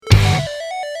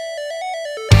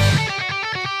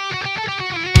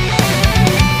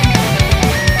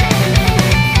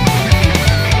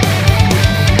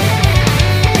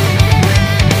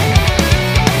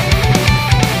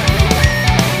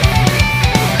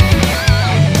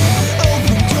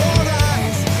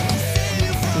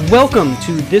Welcome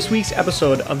to this week's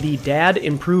episode of the Dad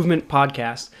Improvement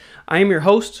Podcast. I am your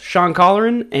host, Sean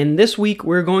Colleran, and this week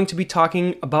we're going to be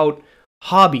talking about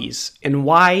hobbies and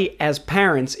why, as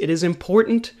parents, it is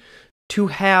important to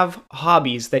have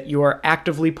hobbies that you are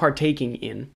actively partaking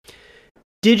in.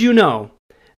 Did you know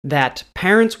that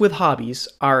parents with hobbies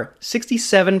are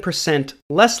 67%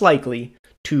 less likely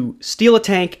to steal a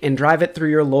tank and drive it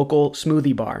through your local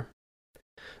smoothie bar?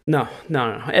 No.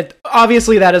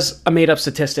 Obviously, that is a made-up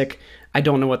statistic. I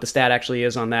don't know what the stat actually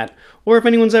is on that, or if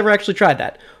anyone's ever actually tried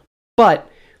that.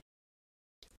 But,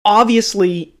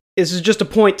 obviously, this is just a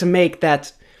point to make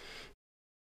that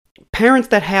parents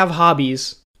that have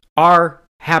hobbies are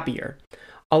happier.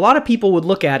 A lot of people would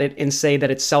look at it and say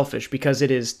that it's selfish because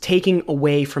it is taking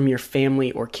away from your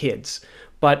family or kids.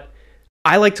 But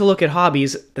I like to look at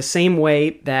hobbies the same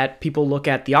way that people look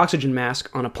at the oxygen mask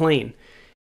on a plane.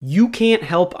 You can't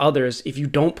help others if you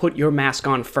don't put your mask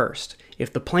on first.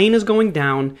 If the plane is going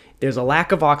down, there's a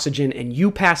lack of oxygen, and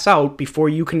you pass out before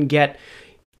you can get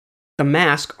the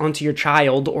mask onto your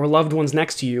child or loved ones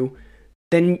next to you,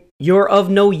 then you're of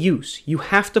no use. You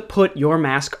have to put your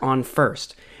mask on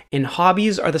first. And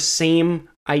hobbies are the same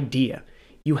idea.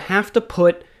 You have to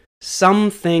put some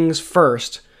things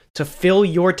first to fill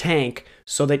your tank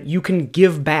so that you can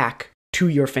give back to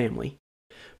your family.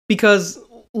 Because,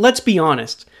 let's be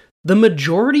honest, the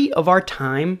majority of our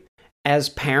time as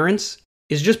parents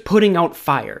is just putting out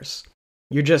fires.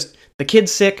 The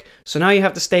kid's sick, so now you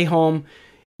have to stay home.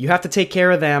 You have to take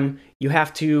care of them. You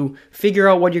have to figure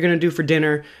out what you're going to do for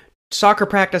dinner. Soccer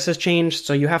practice has changed,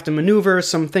 so you have to maneuver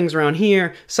some things around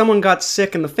here. Someone got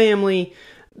sick in the family.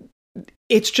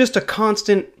 It's just a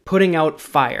constant putting out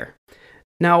fire.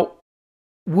 Now,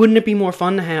 wouldn't it be more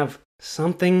fun to have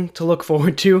something to look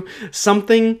forward to?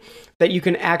 Something that you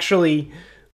can actually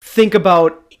think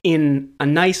about in a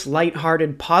nice,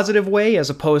 lighthearted, positive way, as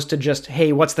opposed to just,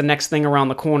 hey, what's the next thing around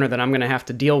the corner that I'm going to have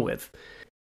to deal with?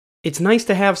 It's nice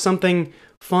to have something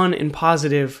fun and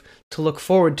positive to look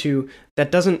forward to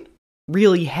that doesn't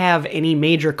really have any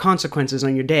major consequences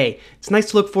on your day. It's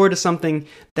nice to look forward to something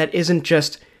that isn't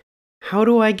just, how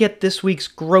do I get this week's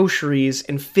groceries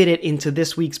and fit it into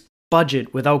this week's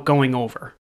budget without going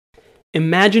over?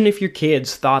 Imagine if your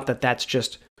kids thought that that's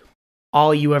just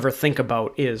all you ever think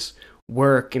about is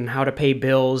work and how to pay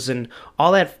bills and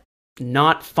all that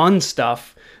not fun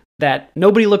stuff that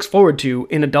nobody looks forward to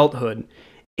in adulthood.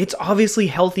 It's obviously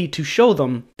healthy to show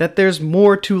them that there's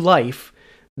more to life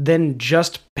than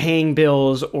just paying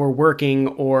bills or working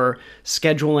or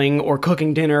scheduling or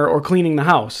cooking dinner or cleaning the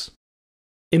house.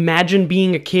 Imagine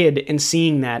being a kid and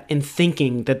seeing that and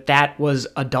thinking that that was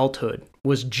adulthood,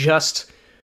 was just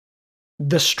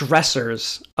the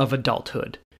stressors of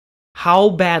adulthood. How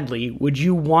badly would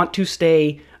you want to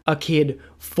stay a kid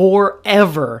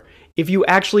forever if you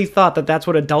actually thought that that's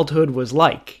what adulthood was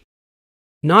like?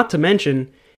 Not to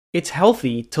mention, it's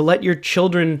healthy to let your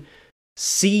children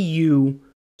see you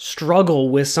struggle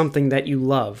with something that you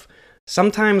love.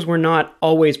 Sometimes we're not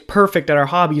always perfect at our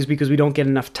hobbies because we don't get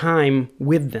enough time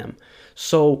with them.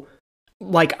 So,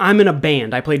 like, I'm in a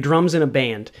band. I play drums in a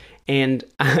band. And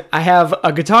I have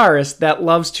a guitarist that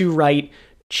loves to write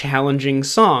challenging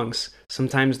songs.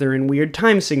 Sometimes they're in weird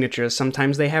time signatures.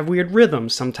 Sometimes they have weird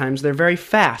rhythms. Sometimes they're very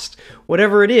fast.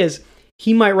 Whatever it is,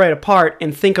 he might write a part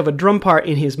and think of a drum part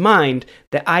in his mind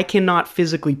that I cannot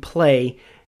physically play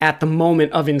at the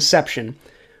moment of inception.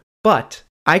 But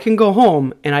I can go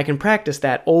home and I can practice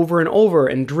that over and over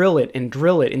and drill it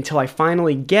until I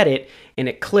finally get it and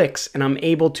it clicks and I'm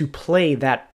able to play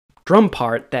that drum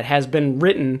part that has been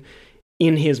written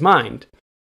in his mind.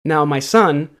 Now my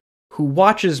son, who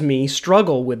watches me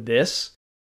struggle with this,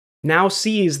 now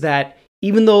sees that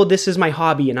even though this is my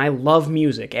hobby and I love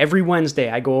music, every Wednesday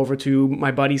I go over to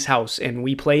my buddy's house and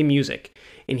we play music.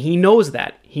 And he knows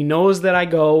that. He knows that I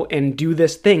go and do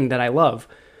this thing that I love.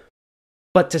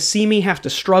 But to see me have to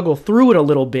struggle through it a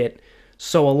little bit,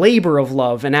 so a labor of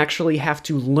love, and actually have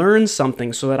to learn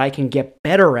something so that I can get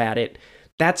better at it,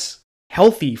 that's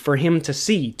healthy for him to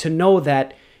see, to know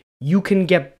that you can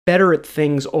get better at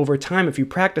things over time if you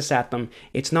practice at them.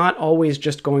 It's not always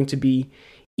just going to be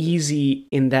easy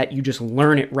in that you just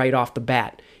learn it right off the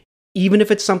bat. Even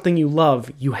if it's something you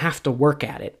love, you have to work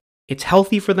at it. It's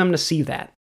healthy for them to see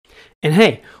that. And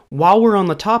hey, while we're on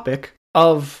the topic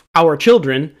of our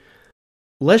children,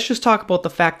 let's just talk about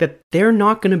the fact that they're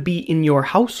not going to be in your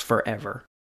house forever.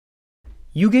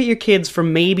 You get your kids for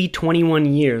maybe 21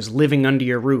 years living under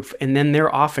your roof, and then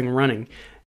they're off and running.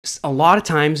 A lot of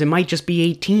times, it might just be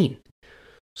 18.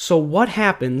 So what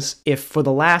happens if for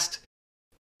the last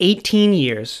 18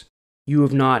 years, you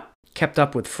have not kept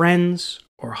up with friends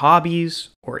or hobbies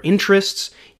or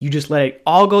interests, you just let it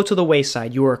all go to the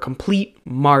wayside. You are a complete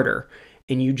martyr,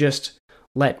 and you just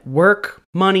let work,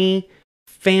 money,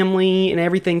 family, and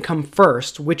everything come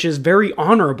first, which is very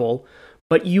honorable,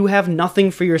 but you have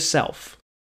nothing for yourself.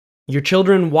 Your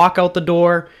children walk out the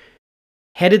door,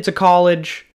 headed to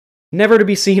college, never to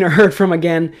be seen or heard from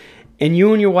again, and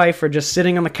you and your wife are just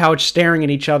sitting on the couch staring at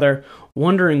each other,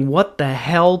 wondering what the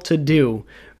hell to do,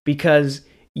 because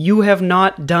you have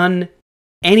not done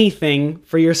anything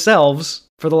for yourselves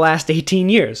for the last 18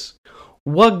 years.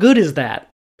 What good is that?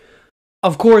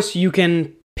 Of course, you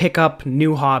can pick up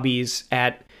new hobbies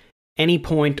at any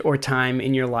point or time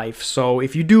in your life. So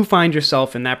if you do find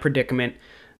yourself in that predicament,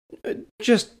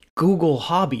 just Google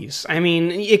hobbies. I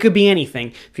mean, it could be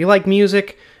anything. If you like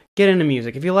music, get into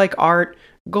music. If you like art,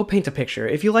 go paint a picture.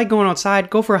 If you like going outside,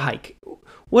 go for a hike.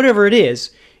 Whatever it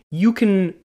is, you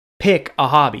can pick a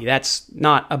hobby. That's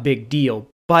not a big deal.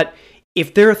 But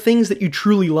if there are things that you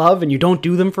truly love and you don't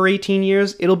do them for 18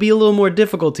 years, it'll be a little more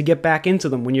difficult to get back into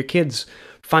them when your kids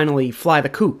finally fly the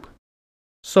coop.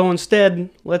 So instead,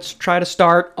 let's try to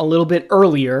start a little bit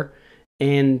earlier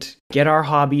and get our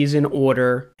hobbies in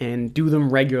order and do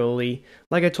them regularly.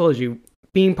 Like I told you,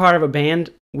 being part of a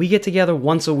band, we get together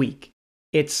once a week.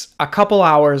 It's a couple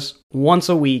hours once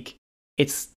a week.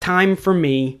 It's time for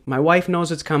me. My wife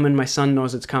knows it's coming. My son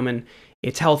knows it's coming.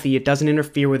 It's healthy. It doesn't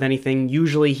interfere with anything.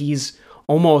 Usually he's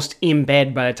almost in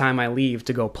bed by the time I leave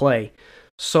to go play.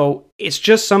 So it's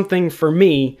just something for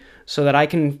me so that I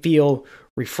can feel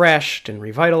refreshed and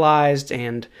revitalized,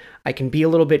 and I can be a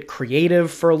little bit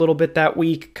creative for a little bit that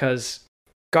week, because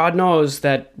God knows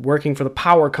that working for the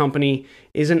power company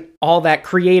isn't all that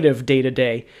creative day to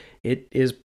day. It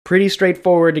is pretty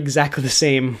straightforward, exactly the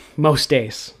same most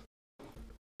days.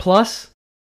 Plus,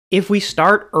 if we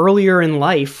start earlier in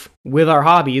life with our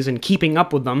hobbies and keeping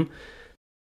up with them,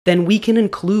 then we can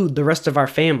include the rest of our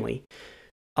family.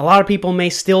 A lot of people may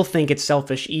still think it's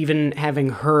selfish, even having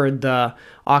heard the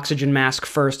oxygen mask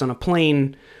first on a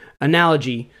plane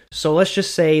analogy. So let's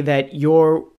just say that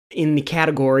you're in the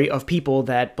category of people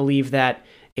that believe that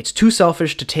it's too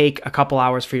selfish to take a couple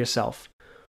hours for yourself.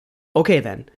 Okay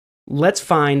then, let's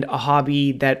find a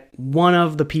hobby that one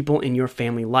of the people in your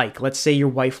family like. Let's say your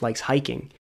wife likes hiking.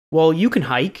 Well, you can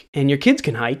hike, and your kids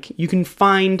can hike. You can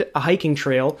find a hiking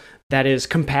trail that is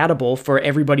compatible for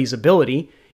everybody's ability.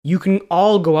 You can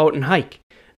all go out and hike.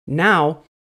 Now,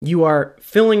 you are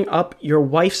filling up your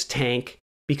wife's tank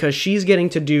because she's getting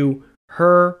to do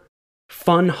her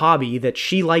fun hobby that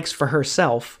she likes for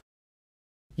herself.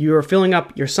 You're filling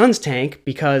up your son's tank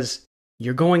because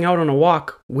you're going out on a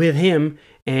walk with him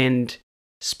and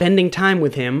spending time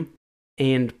with him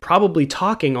and probably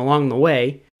talking along the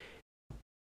way.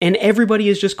 And everybody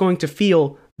is just going to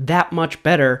feel that much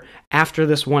better after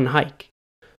this one hike.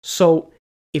 So,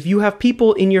 if you have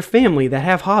people in your family that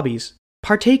have hobbies,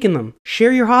 partake in them.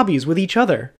 Share your hobbies with each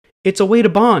other. It's a way to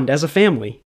bond as a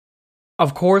family.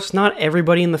 Of course, not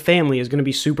everybody in the family is going to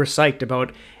be super psyched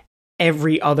about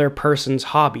every other person's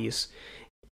hobbies.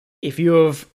 If you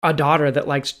have a daughter that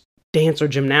likes dance or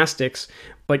gymnastics,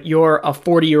 but you're a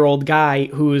 40-year-old guy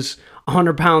who's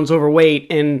 100 pounds overweight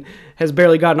and has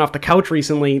barely gotten off the couch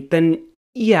recently, then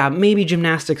yeah, maybe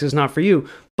gymnastics is not for you.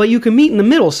 But you can meet in the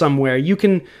middle somewhere. You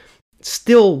can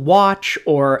still watch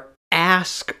or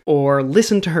ask or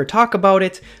listen to her talk about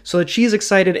it so that she's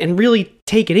excited and really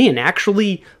take it in.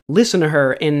 Actually listen to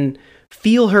her and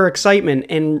feel her excitement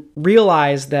and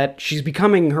realize that she's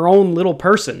becoming her own little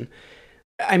person.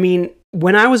 I mean,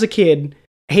 when I was a kid,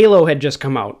 Halo had just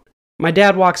come out. My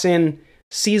dad walks in,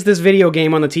 sees this video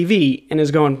game on the TV, and is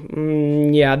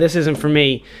going, yeah, this isn't for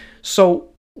me. So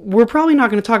we're probably not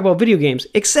going to talk about video games,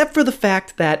 except for the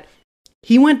fact that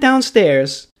he went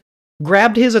downstairs,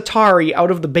 grabbed his Atari out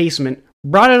of the basement,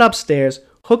 brought it upstairs,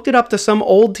 hooked it up to some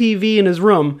old TV in his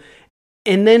room,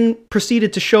 and then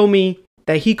proceeded to show me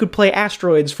that he could play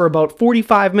Asteroids for about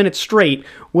 45 minutes straight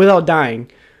without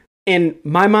dying. And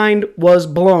my mind was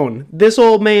blown. This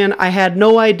old man, I had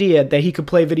no idea that he could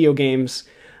play video games.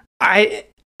 I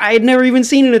had never even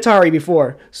seen an Atari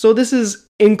before, so this is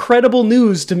incredible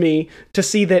news to me to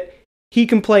see that he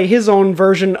can play his own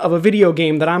version of a video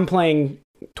game that I'm playing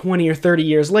 20 or 30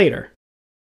 years later.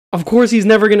 Of course, he's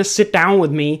never going to sit down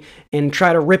with me and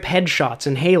try to rip headshots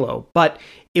in Halo, but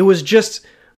it was just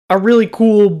a really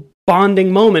cool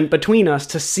bonding moment between us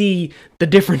to see the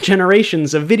different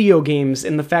generations of video games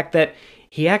and the fact that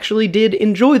he actually did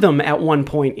enjoy them at one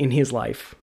point in his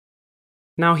life.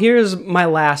 Now, here's my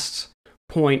last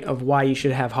point of why you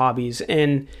should have hobbies,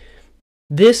 and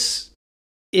this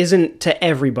isn't to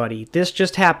everybody. This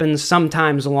just happens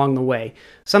sometimes along the way.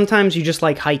 Sometimes you just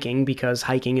like hiking because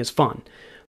hiking is fun.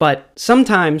 But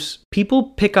sometimes people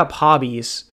pick up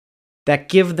hobbies that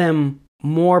give them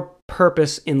more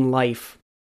purpose in life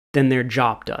than their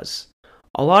job does.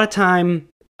 A lot of time,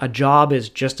 a job is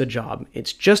just a job.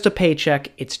 It's just a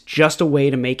paycheck. It's just a way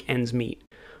to make ends meet.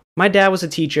 My dad was a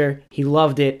teacher. He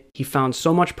loved it. He found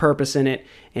so much purpose in it,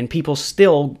 and people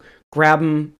still grab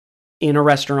him in a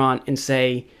restaurant and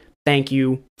say thank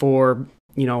you for,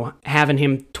 having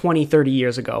him 20, 30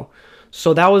 years ago.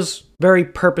 So that was a very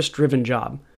purpose-driven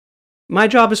job. My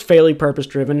job is fairly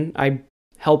purpose-driven. I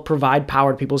help provide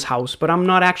power to people's house, but I'm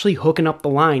not actually hooking up the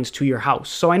lines to your house,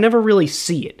 so I never really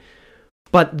see it.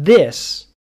 But this,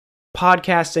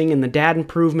 podcasting and the dad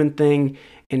improvement thing,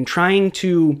 and trying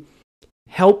to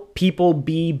help people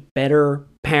be better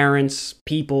parents,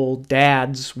 people,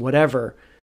 dads, whatever,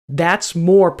 that's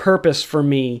more purpose for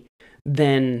me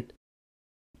than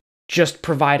just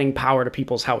providing power to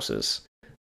people's houses.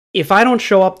 If I don't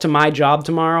show up to my job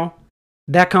tomorrow,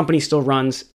 that company still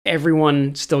runs,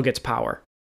 everyone still gets power.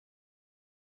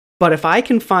 But if I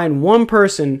can find one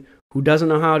person who doesn't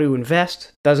know how to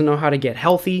invest, doesn't know how to get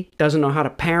healthy, doesn't know how to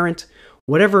parent,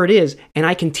 whatever it is, and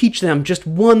I can teach them just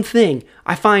one thing,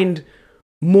 I find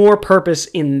more purpose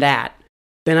in that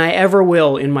than I ever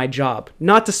will in my job.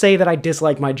 Not to say that I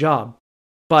dislike my job,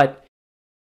 but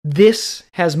this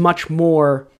has much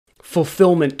more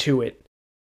fulfillment to it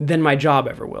than my job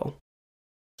ever will.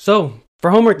 So,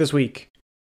 for homework this week,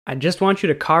 I just want you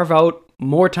to carve out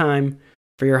more time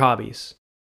for your hobbies.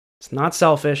 It's not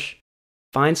selfish.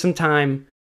 Find some time.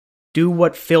 Do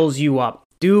what fills you up.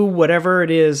 Do whatever it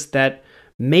is that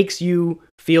makes you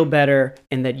feel better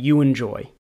and that you enjoy.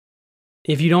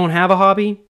 If you don't have a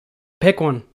hobby, pick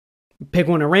one. Pick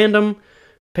one at random.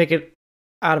 Pick it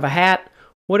out of a hat.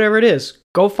 Whatever it is.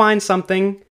 Go find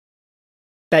something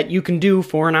that you can do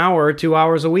for an hour or 2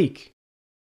 hours a week.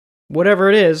 Whatever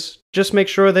it is, just make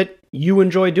sure that you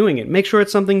enjoy doing it. Make sure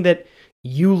it's something that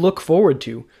you look forward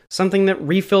to. Something that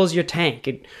refills your tank.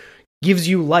 It gives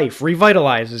you life,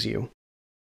 revitalizes you.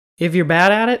 If you're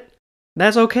bad at it,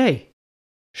 that's okay.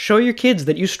 Show your kids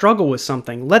that you struggle with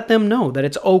something. Let them know that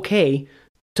it's okay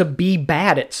to be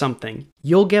bad at something.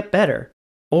 You'll get better.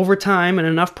 Over time and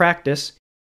enough practice,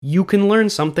 you can learn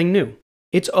something new.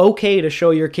 It's okay to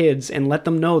show your kids and let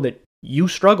them know that you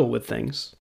struggle with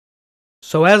things.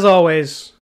 So as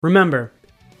always, remember,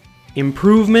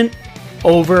 improvement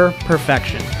over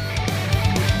perfection.